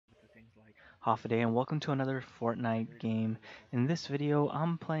Hoffaday, and welcome to another Fortnite game. In this video,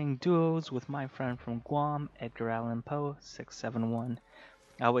 I'm playing duos with my friend from Guam, Edgar Allan Poe 671.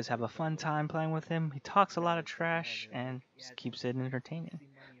 I always have a fun time playing with him. He talks a lot of trash and just keeps it entertaining.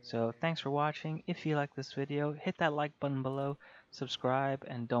 So thanks for watching. If you like this video, hit that like button below, subscribe,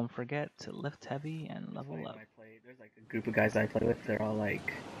 and don't forget to lift heavy and level up. There's like a group of guys that I play with. They're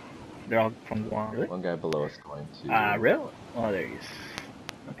all from Guam. Really? One guy below us going to. Real? Oh, there he is.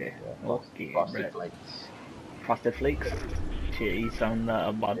 Okay. Yeah, Okay. Frosted Flakes. Frosted Flakes. Shit, he's on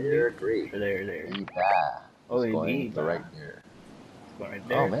the bottom. They're great. There. Eat that. Oh, it's going indeed. right here. It's going right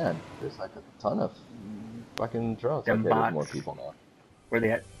there. Oh man, there's like a ton of fucking drones. Them Okay, there's bots. more people now. Where they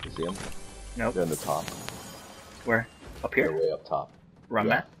at? You see them? Nope. They're in the top. Where? Up They're here? way up top. Run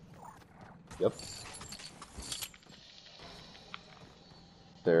Yeah. that? Yep.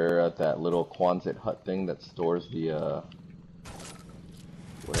 They're at that little Quonset hut thing that stores the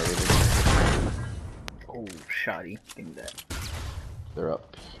whatever it is. Oh, shoddy. Give me that. They're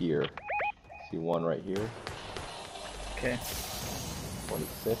up here. See one right here. Okay.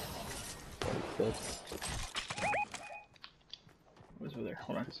 26. 26. What's over there?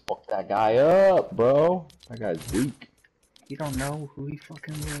 Hold on. Just fuck that guy up, bro. That guy's weak. You don't know who he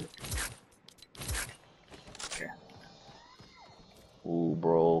fucking with. Okay. Ooh,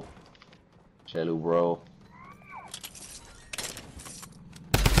 bro. Chelu, bro.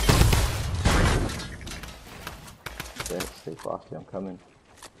 Stay frosty, I'm coming.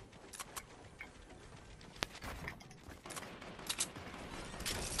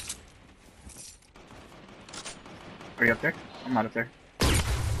 Are you up there? I'm not up there.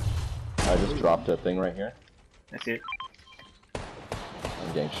 I just dropped a thing right here. I see it.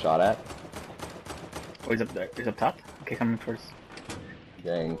 I'm getting shot at. Oh, he's up there. He's up top? Okay, coming towards.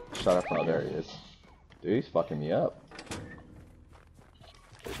 Getting shot at from, oh, there he is. Dude, he's fucking me up.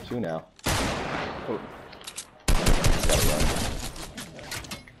 There's two now. Oh, Gotta run.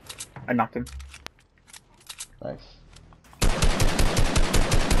 I knocked him. Nice.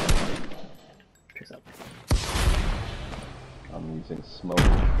 Cheers up. I'm using smoke.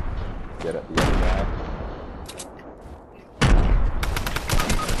 Get at the other guy.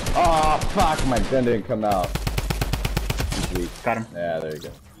 Oh fuck, my gun didn't come out. He's weak. Got him. Yeah, there you go.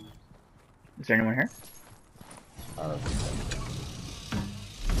 Is there anyone here? I don't think so.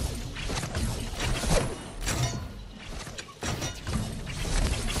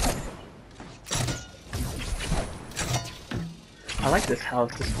 I like this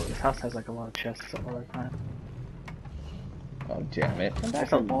house. This house has like a lot of chests all the time. Oh damn it.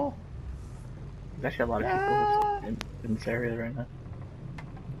 That's a ball. There's actually a lot of people in this area right now.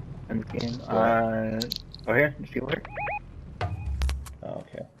 In the game. Oh here? There's people here? Oh,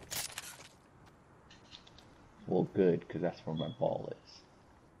 okay. Well, good, because that's where my ball is.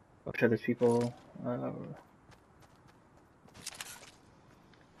 I'm sure there's people On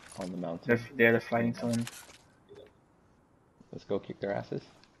the mountain. they're fighting someone. Let's go kick their asses.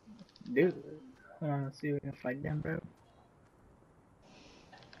 Dude, hold on, let's see if we can fight them, bro.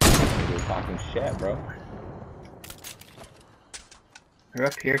 They're talking shit, bro. They're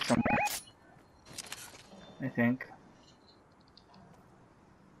up here somewhere. I think.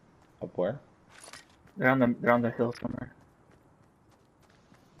 Up where? They're on the hill somewhere.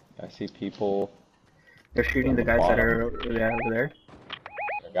 I see people. They're shooting the On the guys that bottom. are over there.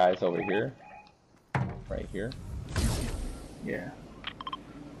 There are guys over here. Right here. Yeah.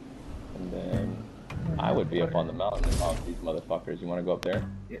 And then I would be up on the mountain and off these motherfuckers. You want to go up there?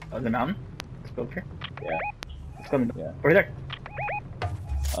 Yeah. Oh, the mountain? Let's go up here. Yeah. Let's go. Yeah. Over there.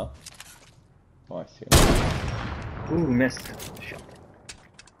 Huh? Oh, I see him. Ooh, missed. Shit.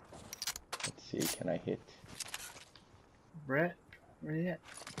 Let's see. Can I hit? Brett, where you at?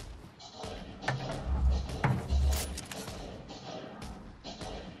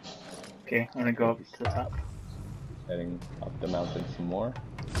 Okay, I'm gonna go up to the top. Heading up the mountain some more.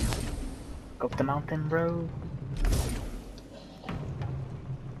 Go up the mountain, bro.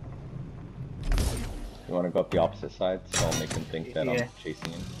 You want to go up the opposite side, so I'll make them think that Yeah. I'm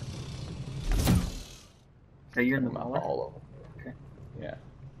chasing him. Are you in the I'm mall? all over. Okay. Yeah.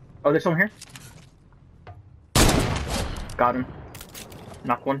 Oh, there's someone here. Got him.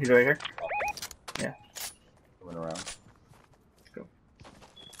 Knock one, he's right here. Yeah, Coming around. let's go.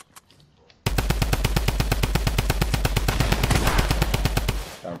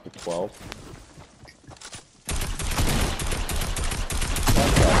 Down to 12. What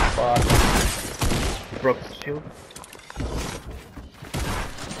the fuck? Broke his shield.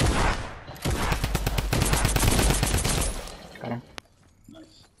 Got him.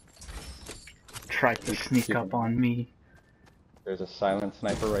 Nice. Tried to sneak up on me. There's a silent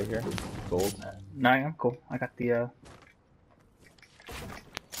sniper right here. Gold. No, I'm cool. I got the Oh,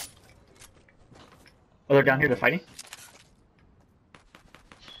 they're down here, they're fighting?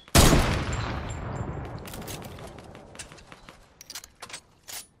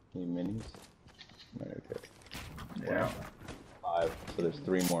 Any minis? Okay. Yeah. 5. So there's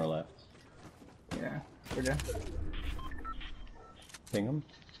 3 more left. Yeah. We're done. Ping them.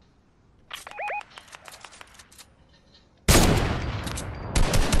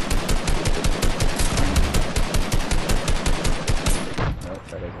 Nope,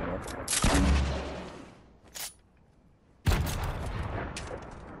 that doesn't work.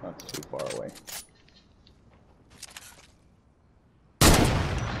 That's too far away.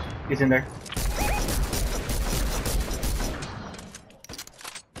 He's in there.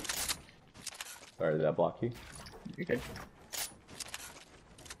 Sorry, did that block you? You're good.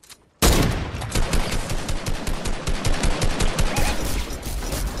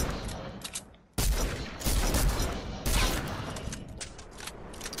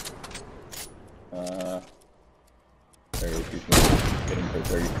 There he is. He's getting for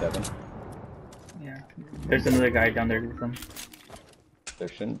 37. Yeah. There's another guy down there with them. There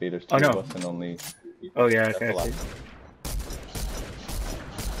shouldn't be. There's 2 Oh, no. of us and only. Oh yeah, That's okay, a I lot. see.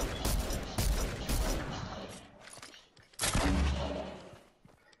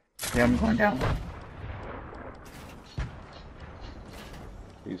 Yeah, I'm going down.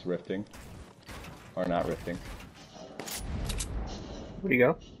 He's rifting. Or not rifting. Where'd he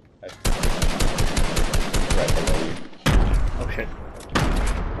go? He's right below you. Oh shit.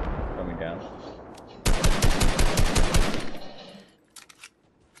 Coming down.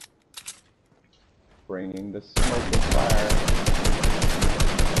 Bringing the smoke and fire.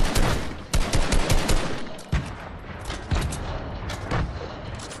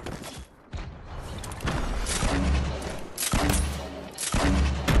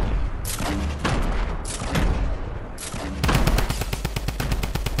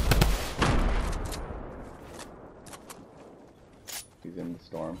 He's in the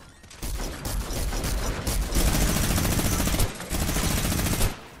storm.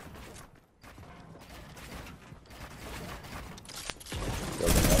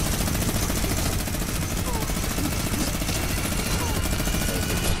 Building up.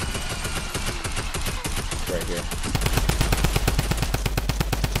 Right here.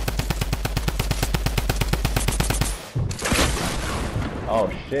 Oh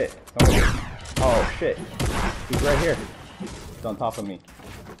shit. Somebody. Oh shit. He's right here. He's on top of me.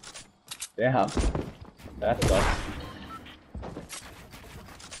 Damn. That sucks.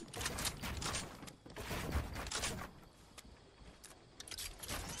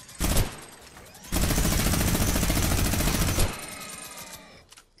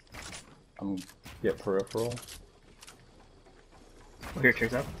 I'm get peripheral. Oh, here,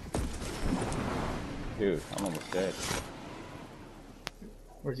 cheers up. Dude, I'm almost dead.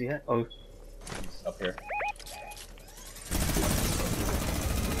 Where's he at? Oh, He's up here.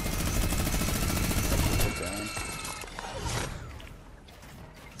 Down.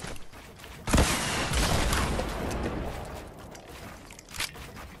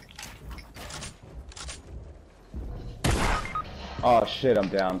 Oh shit, I'm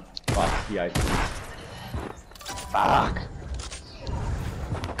down. Fuck, the ice. Fuck.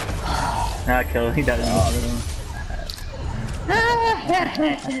 not kill. He doesn't.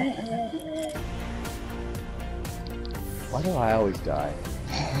 Why do I always die?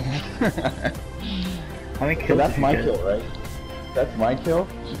 How many So kills? that's did my you get? kill, right? That's my kill?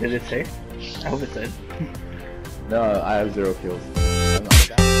 Did it say? I hope it said. No, I have 0 kills.